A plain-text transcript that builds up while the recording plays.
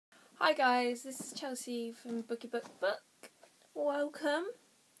Hi guys, this is Chelsea from Bookybookbook. Welcome.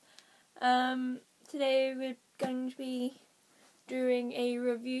 Today we're going to be doing a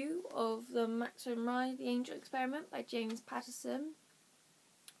review of the Maximum Ride, The Angel Experiment by James Patterson.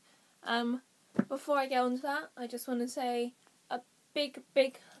 Before I get on to that, I just want to say a big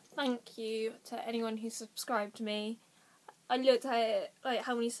thank you to anyone who subscribed to me. I looked at it, like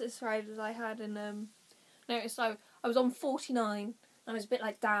how many subscribers I had, and noticed I was on 49. I was a bit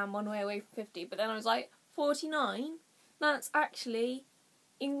like, damn, one way away from 50. But then I was like, 49? That's actually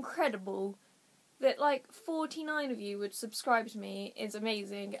incredible. That, like, 49 of you would subscribe to me is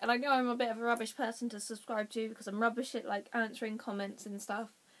amazing. And I know I'm a bit of a rubbish person to subscribe to because I'm rubbish at, like, answering comments and stuff.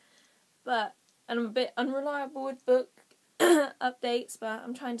 And I'm a bit unreliable with book updates, but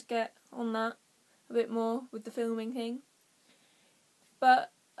I'm trying to get on that a bit more with the filming thing.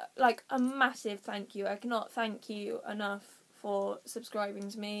 But, like, a massive thank you. I cannot thank you enough for subscribing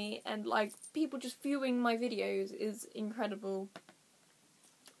to me, and like people just viewing my videos is incredible.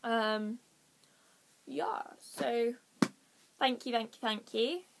 Yeah, so thank you.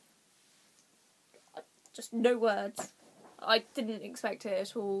 Just no words. I didn't expect it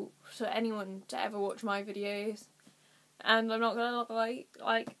at all for anyone to ever watch my videos, and I'm not gonna lie,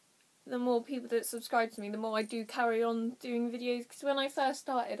 like the more people that subscribe to me, the more I do carry on doing videos, because when I first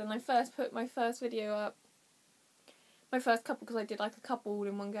started and I first put my first video up, my first couple, because I did like a couple all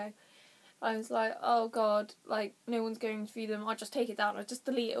in one go, I was like, oh god, like no one's going to view them, I'll just take it down, I'll just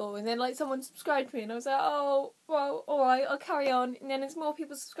delete it all. And then like someone subscribed to me and I was like, oh well, alright, I'll carry on. And then as more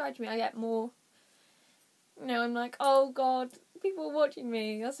people subscribe to me, I get more, I'm like, oh god, people are watching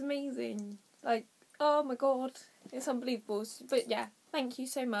me, that's amazing, like, oh my god, it's unbelievable. But yeah, thank you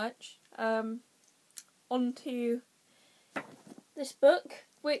so much. On to this book,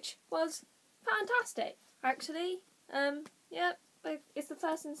 which was fantastic actually. Yeah, it's the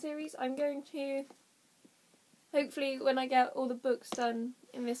first in the series. I'm going to, hopefully when I get all the books done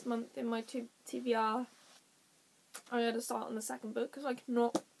in this month in my TBR, I'm going to start on the second book because I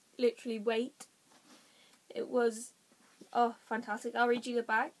cannot literally wait. It was, oh, fantastic. I'll read you the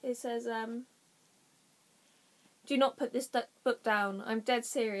back. It says, do not put this book down. I'm dead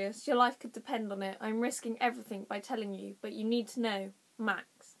serious. Your life could depend on it. I'm risking everything by telling you, but you need to know.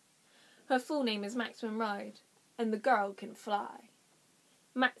 Max. Her full name is Maximum Ride. And the girl can fly.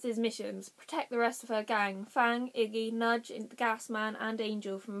 Max's missions: protect the rest of her gang, Fang, Iggy, Nudge, the Gas Man and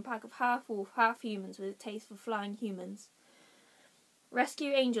Angel from a pack of half-wolf, half-humans with a taste for flying humans.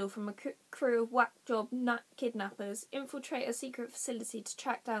 Rescue Angel from a crew of whack-job kidnappers, infiltrate a secret facility to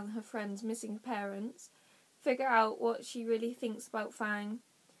track down her friend's missing parents, figure out what she really thinks about Fang,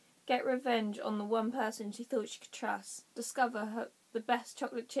 get revenge on the one person she thought she could trust, discover the best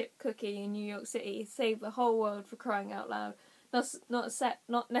chocolate chip cookie in New York City, save the whole world, for crying out loud.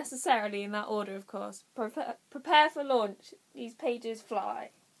 Not necessarily in that order, of course. Prepare for launch. These pages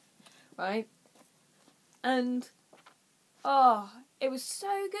fly. Right? And, it was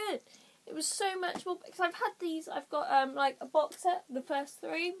so good. It was so much more, because I've got, like, a box set, the first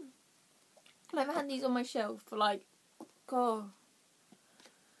three, and I've had these on my shelf for, like, God,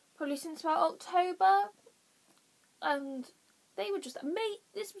 probably since about October, and they were just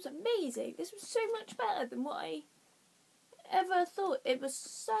this was amazing. This was so much better than what I ever thought. It was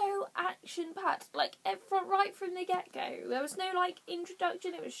so action-packed, like, right from the get-go. There was no, like,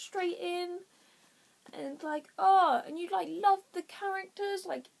 introduction. It was straight in. And, like, and you, like, loved the characters.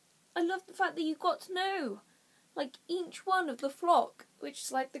 Like, I loved the fact that you got to know, like, each one of the flock, which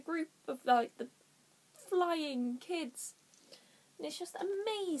is, like, the group of, like, the flying kids. And it's just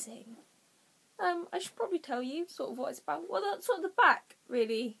amazing. I should probably tell you sort of what it's about. Well, that's sort of the back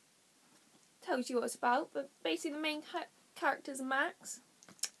really tells you what it's about. But basically, the main characters are Max,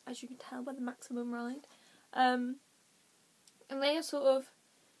 as you can tell by the Maximum Ride, and they're sort of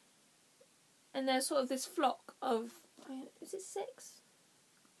this flock of, is it 6?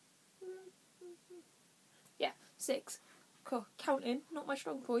 Yeah, 6. Cool. Counting, not my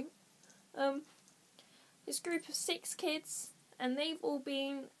strong point. This group of 6 kids, and they've all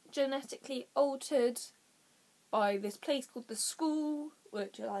been genetically altered by this place called the school,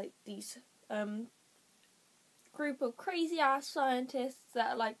 which are like these group of crazy ass scientists that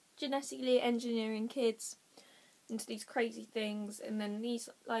are like genetically engineering kids into these crazy things. And then these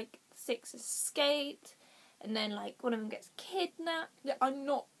like 6 escaped, and then like one of them gets kidnapped. I'm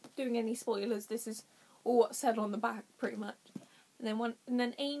not doing any spoilers, this is all what's said on the back pretty much. And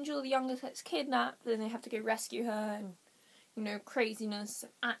then Angel, the youngest, gets kidnapped, and they have to go rescue her, and craziness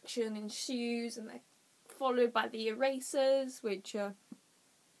and action ensues, and they're followed by the Erasers, which are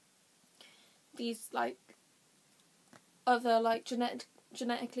these, like, other, like,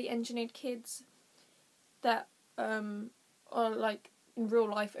 genetically engineered kids that are like in real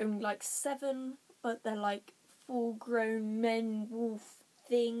life only like 7, but they're like full-grown men wolf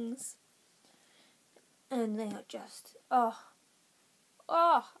things, and they are just I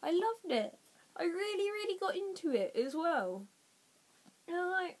loved it. I really got into it as well. And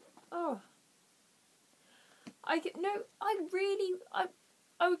I'm like, I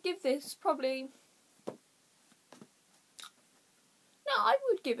would give this probably. No, I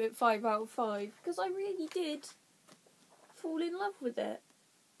would give it 5 out of 5 because I really did fall in love with it,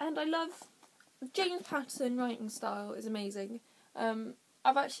 and I love James Patterson writing style is amazing.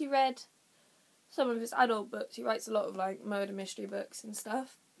 I've actually read some of his adult books. He writes a lot of like murder mystery books and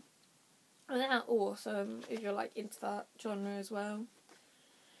stuff, and they're awesome if you're like into that genre as well.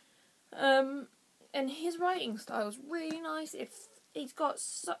 And his writing style is really nice. He's got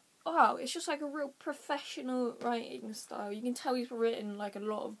it's just like a real professional writing style. You can tell he's written like a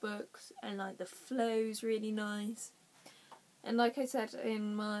lot of books, and like the flow's really nice. And like I said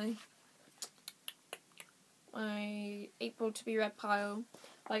in my April to be read pile,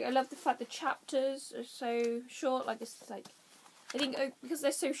 like I love the fact the chapters are so short. Like it's like, I think because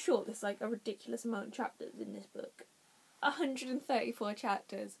they're so short, there's like a ridiculous amount of chapters in this book, 134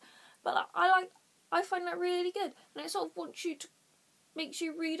 chapters. But I find that really good, and it sort of makes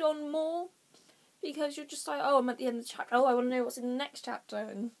you read on more, because you're just like, I'm at the end of the chapter. I want to know what's in the next chapter,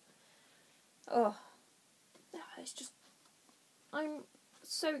 and it's just, I'm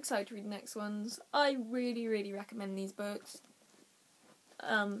so excited to read the next ones. I really recommend these books.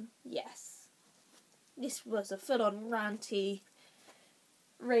 Yes, this was a full-on ranty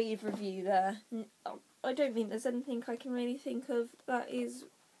rave review there. I don't think there's anything I can really think of that is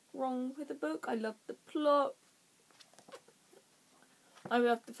wrong with the book. I love the plot. I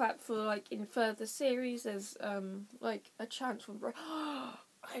love the fact for like in further series there's like a chance for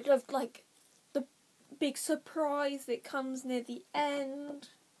I love like the big surprise that comes near the end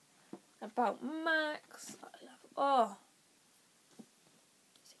about Max. I love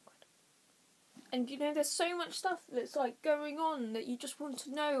it's incredible. And you know, there's so much stuff that's like going on that you just want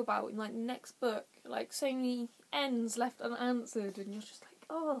to know about in like the next book. Like so many ends left unanswered, and you're just like,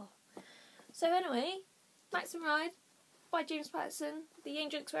 So anyway, Max and Ride by James Patterson, The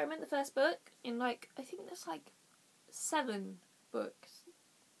Angel Experiment, the first book, in like, I think there's like 7 books.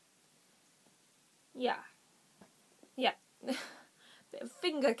 Yeah. Bit of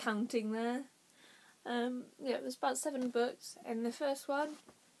finger counting there. There's about 7 books, and the first one,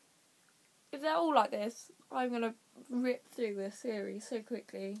 if they're all like this, I'm going to rip through this series so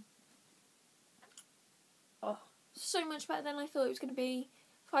quickly. So much better than I thought it was going to be.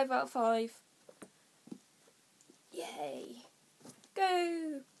 5 out of 5. Yay.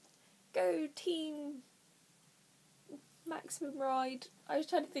 Go team Maximum Ride. I was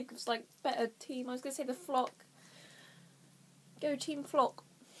trying to think of like better team. I was going to say the Flock. Go Team Flock.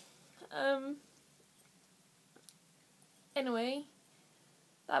 Anyway,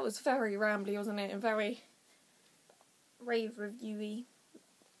 that was very rambly, wasn't it? And very rave reviewy.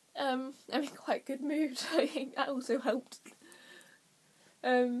 I'm in quite a good mood. I think that also helped.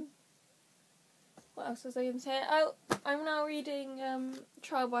 What else was I going to say? I'm now reading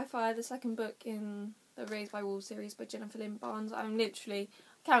Trial by Fire, the second book in the Raised by Wolves series by Jennifer Lynn Barnes. I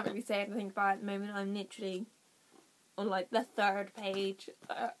can't really say anything about it at the moment. I'm literally on like the 3rd page.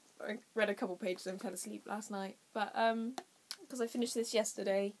 I read a couple pages and fell asleep last night, but because I finished this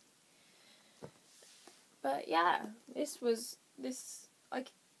yesterday. But yeah,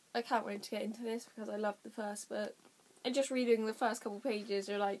 I can't wait to get into this because I loved the first book. And just reading the first couple pages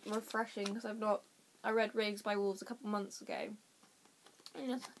are like refreshing, because I read Raised by Wolves a couple months ago.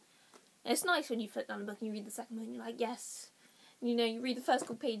 And it's nice when you flip down the book and you read the second one and you're like, yes. And, you know, you read the first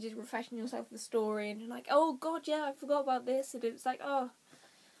couple pages, refreshing yourself with the story, and you're like, oh god, yeah, I forgot about this. And it's like, I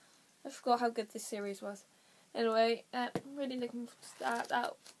forgot how good this series was. Anyway, I'm really looking forward to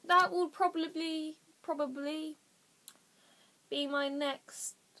that. That will probably be my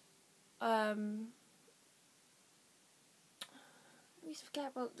next. I always forget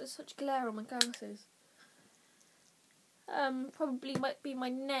about, there's such glare on my glasses. Probably might be my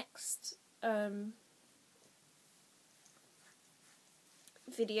next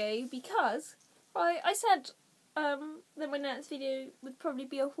video, because I said that my next video would probably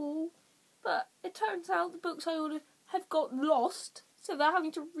be a haul, but it turns out the books I ordered have got lost, so they're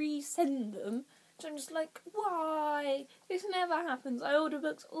having to resend them. So I'm just like, why? This never happens. I order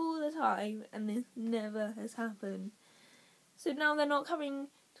books all the time, and this never has happened. So now they're not coming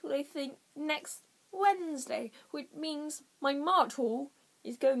till, I think, next Wednesday, which means my March haul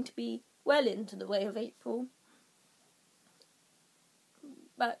is going to be well into the way of April.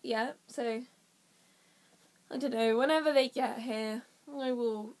 But yeah, so I don't know, whenever they get here, I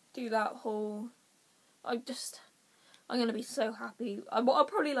will do that whole, I'm going to be so happy. I'll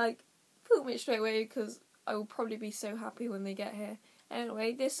probably like film it straight away because I will probably be so happy when they get here.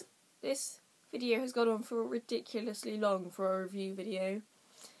 Anyway, this video has gone on for ridiculously long for a review video.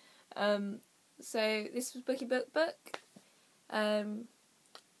 So this was Bookybookbook.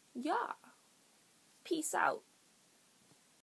 Yeah. Peace out.